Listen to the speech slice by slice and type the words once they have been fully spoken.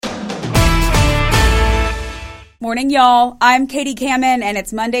Morning, y'all. I'm Katie Kamen, and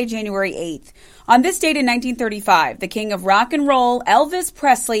it's Monday, January 8th. On this date in 1935, the king of rock and roll, Elvis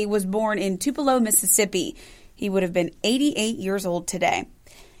Presley, was born in Tupelo, Mississippi. He would have been 88 years old today.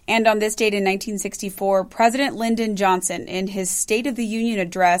 And on this date in 1964, President Lyndon Johnson, in his State of the Union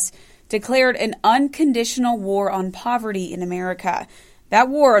address, declared an unconditional war on poverty in America. That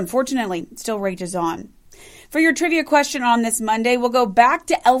war, unfortunately, still rages on. For your trivia question on this Monday, we'll go back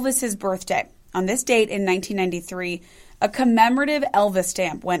to Elvis's birthday. On this date in 1993, a commemorative Elvis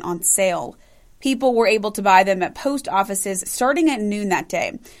stamp went on sale. People were able to buy them at post offices starting at noon that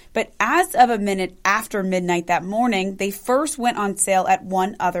day. But as of a minute after midnight that morning, they first went on sale at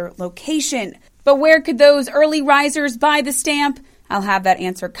one other location. But where could those early risers buy the stamp? I'll have that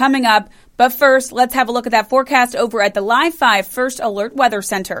answer coming up. But first, let's have a look at that forecast over at the Live 5 First Alert Weather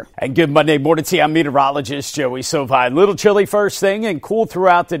Center. And good Monday morning to you. I'm meteorologist Joey Sovine. A little chilly first thing and cool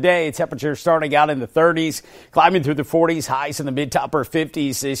throughout the day. Temperatures starting out in the 30s, climbing through the 40s, highs in the mid to upper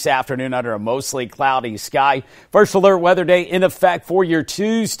 50s this afternoon under a mostly cloudy sky. First Alert Weather Day in effect for your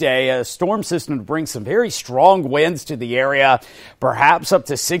Tuesday. A storm system to bring some very strong winds to the area, perhaps up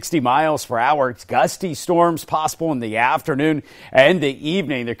to 60 miles per hour. Gusty storms possible in the afternoon and the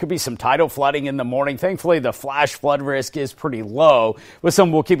evening. There could be some tidal flooding in the morning. Thankfully, the flash flood risk is pretty low. With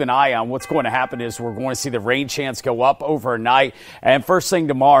some, we'll keep an eye on. What's going to happen is we're going to see the rain chance go up overnight. And first thing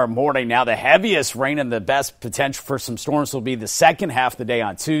tomorrow morning, now the heaviest rain and the best potential for some storms will be the second half of the day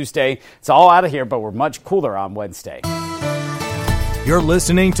on Tuesday. It's all out of here, but we're much cooler on Wednesday. You're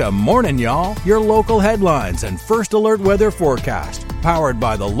listening to Morning Y'all, your local headlines and First Alert weather forecast, powered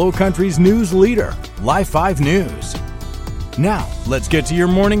by the Lowcountry's news leader, Live 5 News. Now, let's get to your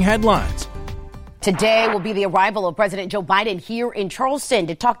morning headlines. Today will be the arrival of President Joe Biden here in Charleston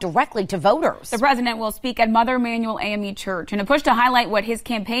to talk directly to voters. The president will speak at Mother Emanuel AME Church in a push to highlight what his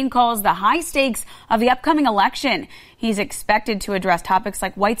campaign calls the high stakes of the upcoming election. He's expected to address topics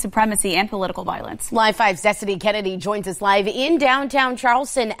like white supremacy and political violence. Live 5's Destiny Kennedy joins us live in downtown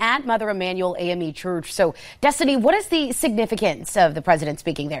Charleston at Mother Emanuel AME Church. So, Destiny, what is the significance of the president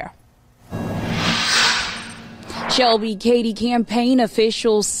speaking there? Shelby, Katie, campaign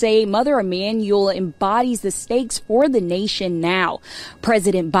officials say Mother Emanuel embodies the stakes for the nation now.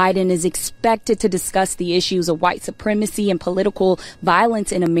 President Biden is expected to discuss the issues of white supremacy and political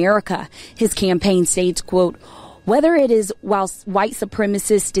violence in America. His campaign states, quote, whether it is whilst white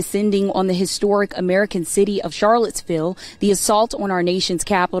supremacists descending on the historic American city of Charlottesville, the assault on our nation's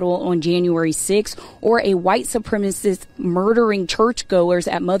capital on January 6th, or a white supremacist murdering churchgoers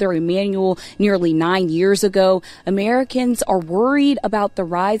at Mother Emanuel nearly 9 years ago, Americans are worried about the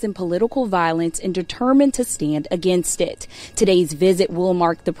rise in political violence and determined to stand against it. Today's visit will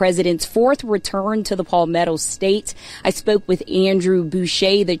mark the president's fourth return to the Palmetto State. I spoke with Andrew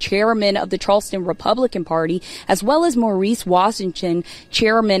Boucher, the chairman of the Charleston Republican Party, as well as Maurice Washington,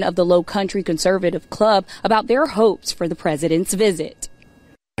 chairman of the Low Country Conservative Club, about their hopes for the president's visit.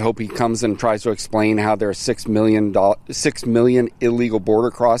 I hope he comes and tries to explain how there are 6 million illegal border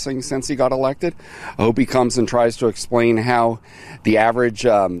crossings since he got elected. I hope he comes and tries to explain how the average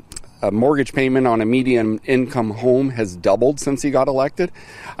mortgage payment on a median income home has doubled since he got elected.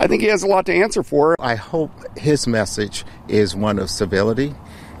 I think he has a lot to answer for. I hope his message is one of civility.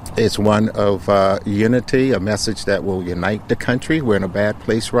 It's one of unity, a message that will unite the country. We're in a bad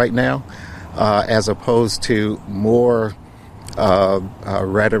place right now, as opposed to more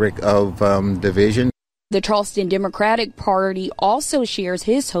rhetoric of division. The Charleston Democratic Party also shares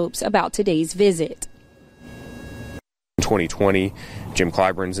his hopes about today's visit. In 2020, Jim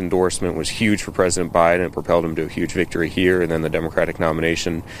Clyburn's endorsement was huge for President Biden. It propelled him to a huge victory here, and then the Democratic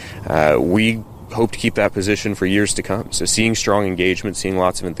nomination. We hope to keep that position for years to come. So seeing strong engagement, seeing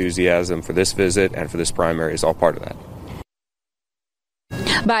lots of enthusiasm for this visit and for this primary is all part of that.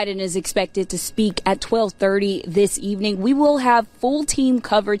 Biden is expected to speak at 12:30 this evening. We will have full team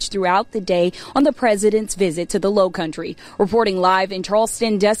coverage throughout the day on the president's visit to the Lowcountry. Reporting live in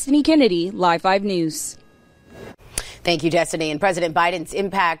Charleston, Destiny Kennedy, Live 5 News. Thank you, Destiny. And President Biden's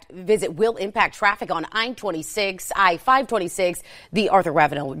visit will impact traffic on I-26, I-526, the Arthur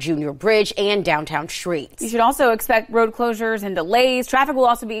Ravenel Jr. Bridge, and downtown streets. You should also expect road closures and delays. Traffic will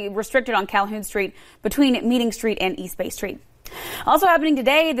also be restricted on Calhoun Street between Meeting Street and East Bay Street. Also happening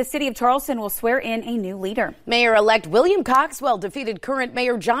today, the city of Charleston will swear in a new leader. Mayor-elect William Coxwell defeated current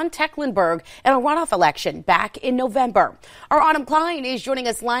Mayor John Tecklenburg in a runoff election back in November. Our Autumn Klein is joining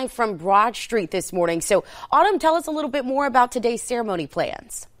us live from Broad Street this morning. So, Autumn, tell us a little bit more about today's ceremony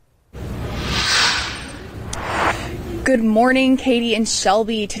plans. Good morning, Katie and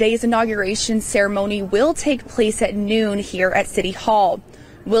Shelby. Today's inauguration ceremony will take place at noon here at City Hall.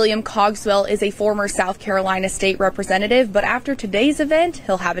 William Cogswell is a former South Carolina state representative, but after today's event,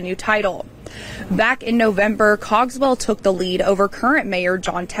 he'll have a new title. Back in November, Cogswell took the lead over current mayor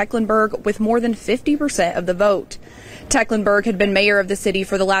John Tecklenburg with more than 50% of the vote. Tecklenburg had been mayor of the city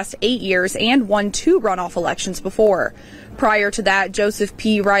for the last 8 years and won 2 runoff elections before. Prior to that, Joseph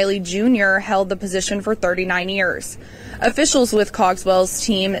P. Riley Jr. held the position for 39 years. Officials with Cogswell's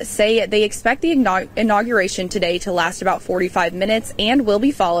team say they expect the inauguration today to last about 45 minutes and will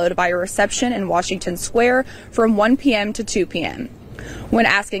be followed by a reception in Washington Square from 1 p.m. to 2 p.m. When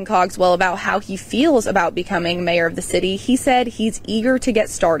asking Cogswell about how he feels about becoming mayor of the city, he said he's eager to get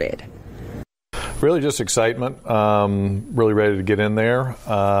started. Really just excitement, really ready to get in there,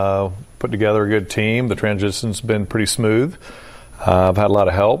 put together a good team. The transition's been pretty smooth. I've had a lot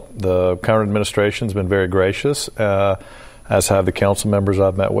of help. The current administration's been very gracious, as have the council members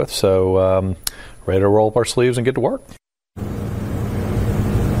I've met with. So ready to roll up our sleeves and get to work.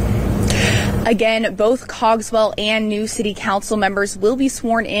 Again, both Cogswell and new city council members will be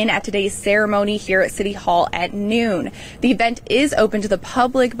sworn in at today's ceremony here at City Hall at noon. The event is open to the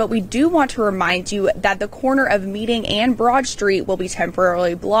public, but we do want to remind you that the corner of Meeting and Broad Street will be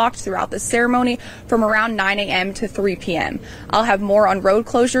temporarily blocked throughout the ceremony from around 9 a.m. to 3 p.m. I'll have more on road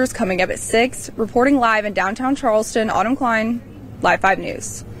closures coming up at 6. Reporting live in downtown Charleston, Autumn Klein, Live 5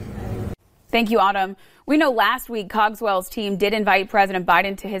 News. Thank you, Autumn. We know last week Cogswell's team did invite President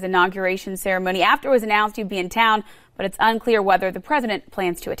Biden to his inauguration ceremony after it was announced he'd be in town, but it's unclear whether the president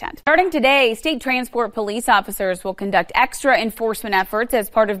plans to attend. Starting today, state transport police officers will conduct extra enforcement efforts as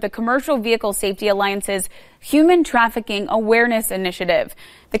part of the Commercial Vehicle Safety Alliance's Human Trafficking Awareness Initiative.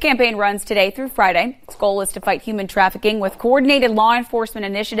 The campaign runs today through Friday. Its goal is to fight human trafficking with coordinated law enforcement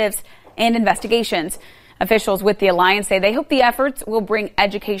initiatives and investigations. Officials with the alliance say they hope the efforts will bring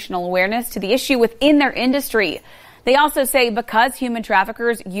educational awareness to the issue within their industry. They also say because human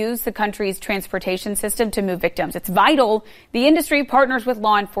traffickers use the country's transportation system to move victims, it's vital the industry partners with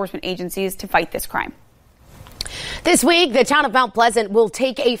law enforcement agencies to fight this crime. This week, the town of Mount Pleasant will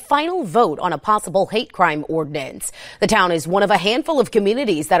take a final vote on a possible hate crime ordinance. The town is one of a handful of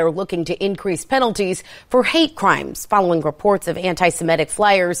communities that are looking to increase penalties for hate crimes following reports of anti-Semitic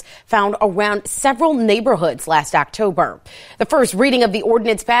flyers found around several neighborhoods last October. The first reading of the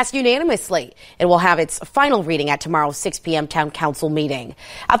ordinance passed unanimously. It will have its final reading at tomorrow's 6 p.m. town council meeting.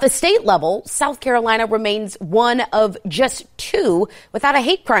 At the state level, South Carolina remains one of just 2 without a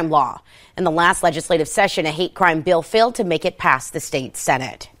hate crime law. In the last legislative session, a hate crime bill failed to make it past the state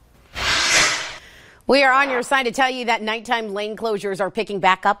Senate. We are on your side to tell you that nighttime lane closures are picking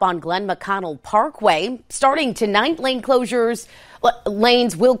back up on Glen McConnell Parkway. Starting tonight,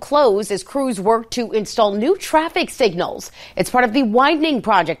 lanes will close as crews work to install new traffic signals. It's part of the widening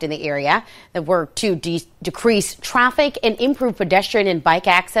project in the area that work to decrease traffic and improve pedestrian and bike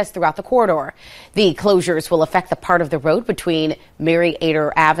access throughout the corridor. The closures will affect the part of the road between Mary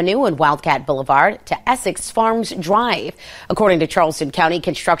Ader Avenue and Wildcat Boulevard to Essex Farms Drive. According to Charleston County,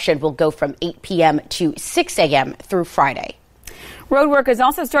 construction will go from 8 p.m. to 6 a.m. through Friday. Road work is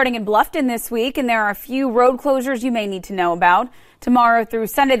also starting in Bluffton this week, and there are a few road closures you may need to know about. Tomorrow through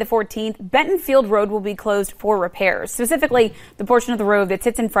Sunday the 14th, Benton Field Road will be closed for repairs, specifically the portion of the road that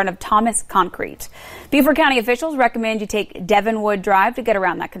sits in front of Thomas Concrete. Beaufort County officials recommend you take Devonwood Drive to get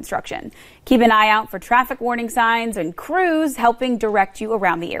around that construction. Keep an eye out for traffic warning signs and crews helping direct you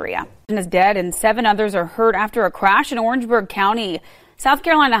around the area. One is dead and 7 others are hurt after a crash in Orangeburg County. South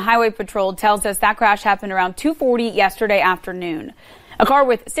Carolina Highway Patrol tells us that crash happened around 2:40 yesterday afternoon. A car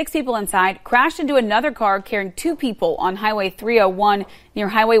with 6 people inside crashed into another car carrying 2 people on Highway 301 near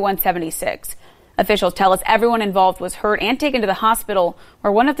Highway 176. Officials tell us everyone involved was hurt and taken to the hospital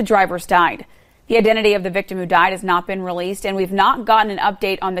where one of the drivers died. The identity of the victim who died has not been released, and we've not gotten an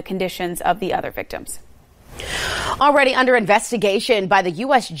update on the conditions of the other victims. Already under investigation by the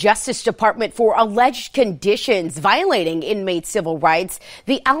U.S. Justice Department for alleged conditions violating inmate civil rights,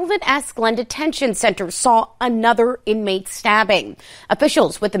 the Alvin S. Glenn Detention Center saw another inmate stabbing.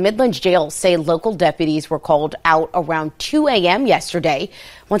 Officials with the Midlands Jail say local deputies were called out around 2 a.m. yesterday.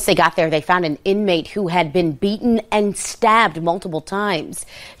 Once they got there, they found an inmate who had been beaten and stabbed multiple times.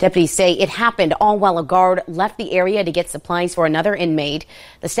 Deputies say it happened all while a guard left the area to get supplies for another inmate.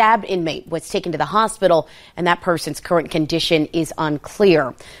 The stabbed inmate was taken to the hospital, and that person's current condition is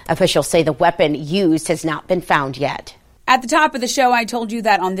unclear. Officials say the weapon used has not been found yet. At the top of the show, I told you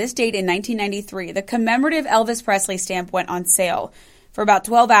that on this date in 1993, the commemorative Elvis Presley stamp went on sale. For about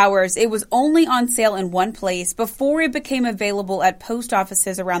 12 hours, it was only on sale in one place before it became available at post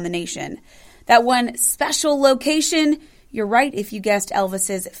offices around the nation. That one special location, you're right if you guessed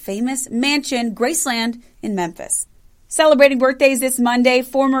Elvis's famous mansion, Graceland, in Memphis. Celebrating birthdays this Monday,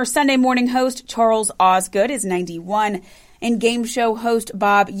 former Sunday morning host Charles Osgood is 91, and game show host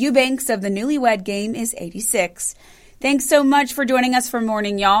Bob Eubanks of the Newlywed Game is 86. Thanks so much for joining us for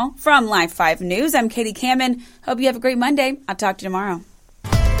Morning Y'all. From Live 5 News, I'm Katie Kamen. Hope you have a great Monday. I'll talk to you tomorrow.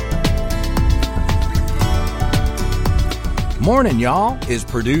 Morning Y'all is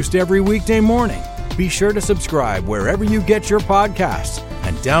produced every weekday morning. Be sure to subscribe wherever you get your podcasts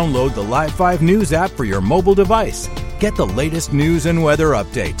and download the Live 5 News app for your mobile device. Get the latest news and weather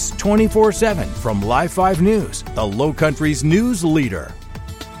updates 24/7 from Live 5 News, the Lowcountry's news leader.